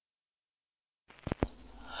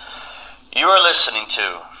You are listening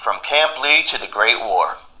to From Camp Lee to the Great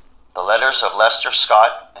War, the letters of Lester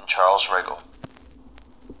Scott and Charles Riggle.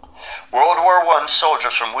 World War I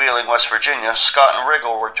soldiers from Wheeling, West Virginia, Scott and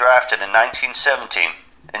Riggle were drafted in 1917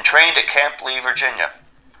 and trained at Camp Lee, Virginia.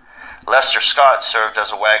 Lester Scott served as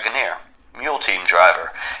a wagoneer, mule team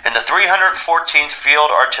driver, in the 314th Field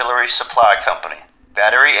Artillery Supply Company,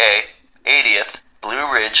 Battery A, 80th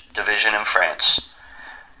Blue Ridge Division in France.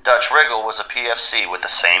 Dutch Riggle was a PFC with the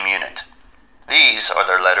same unit. These are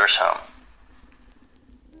their letters home.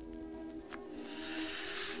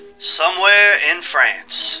 Somewhere in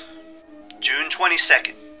France, June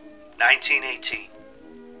 22nd, 1918.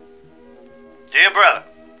 Dear brother,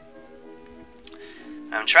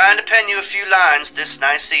 I'm trying to pen you a few lines this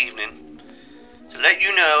nice evening to let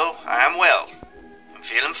you know I am well, I'm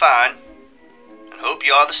feeling fine, and hope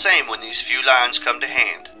you are the same when these few lines come to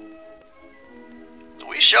hand.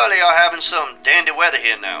 We surely are having some dandy weather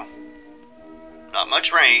here now. Not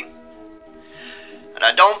much rain, and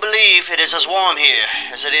I don't believe it is as warm here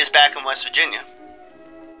as it is back in West Virginia.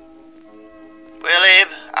 Well, Abe,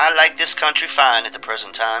 I like this country fine at the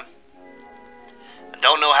present time. I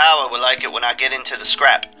don't know how I will like it when I get into the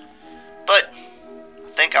scrap, but I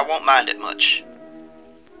think I won't mind it much.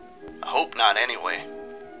 I hope not anyway.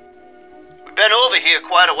 We've been over here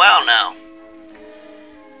quite a while now.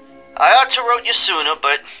 I ought to wrote you sooner,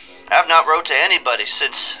 but I've not wrote to anybody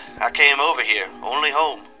since I came over here, only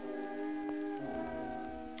home.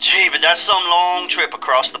 Gee, but that's some long trip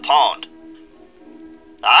across the pond.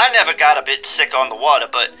 I never got a bit sick on the water,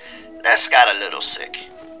 but Les got a little sick.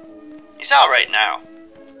 He's all right now.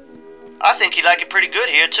 I think he'd like it pretty good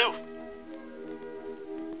here, too.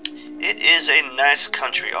 It is a nice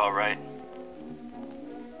country, all right.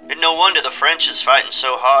 And no wonder the French is fighting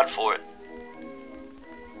so hard for it.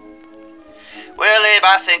 Well, Abe,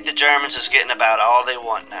 I think the Germans is getting about all they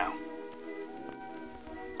want now.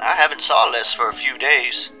 I haven't saw Les for a few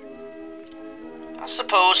days. I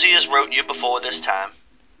suppose he has wrote you before this time.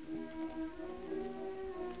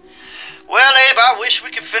 Well, Abe, I wish we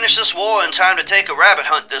could finish this war in time to take a rabbit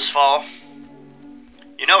hunt this fall.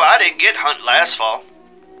 You know, I didn't get hunt last fall.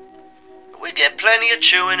 We get plenty of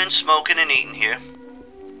chewing and smoking and eating here.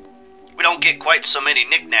 We don't get quite so many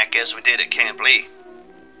knick-knack as we did at Camp Lee.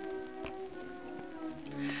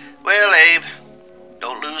 Well, Abe,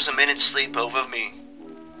 don't lose a minute's sleep over me,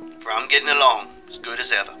 for I'm getting along as good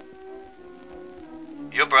as ever.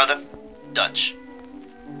 Your brother, Dutch.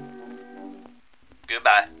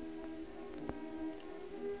 Goodbye.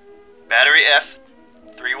 Battery F,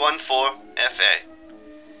 314 FA.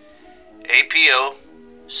 APO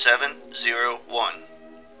 701.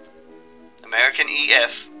 American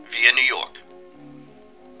EF via New York.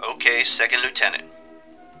 OK, Second Lieutenant.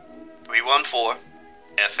 314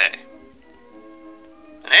 FA.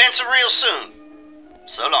 And answer real soon.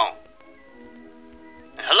 So long.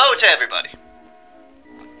 And hello to everybody.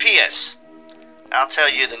 P.S. I'll tell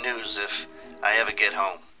you the news if I ever get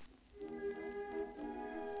home.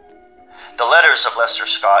 The letters of Lester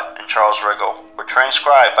Scott and Charles Riggle were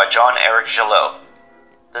transcribed by John Eric Gillot.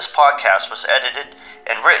 This podcast was edited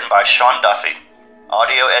and written by Sean Duffy,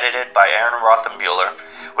 audio edited by Aaron Rothenbuehler,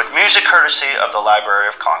 with music courtesy of the Library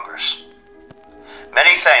of Congress.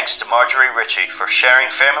 Many thanks to Marjorie Ritchie for sharing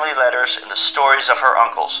family letters and the stories of her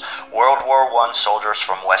uncles, World War I soldiers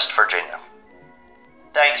from West Virginia.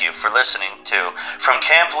 Thank you for listening to From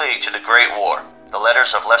Camp Lee to the Great War, the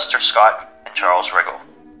letters of Lester Scott and Charles Riggle.